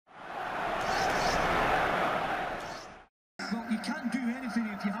Well, you can't do anything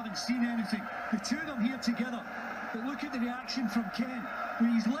if you haven't seen anything. The two of them here together. But look at the reaction from Ken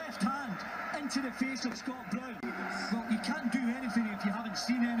with his left hand into the face of Scott Brown. Well, you can't do anything if you haven't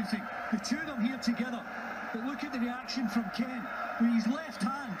seen anything. The two of them here together. But look at the reaction from Ken with his left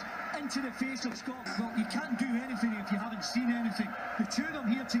hand into the face of Scott. Well, you can't do anything if you haven't seen anything. The two of them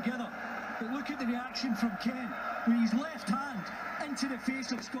here together. But look at the reaction from Ken with his left hand into the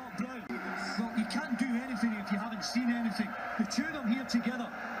face of Scott Brown. Well, you can't do anything if you haven't seen anything. The two of them here together.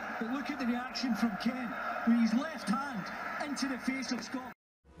 But look at the reaction from Ken with his left hand into the face of Scott.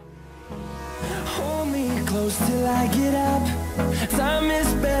 Hold me close till I get up. Time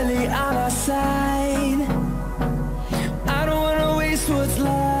is barely on our side. I don't wanna waste what's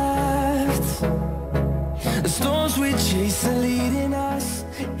left. The storms we chase are leading us.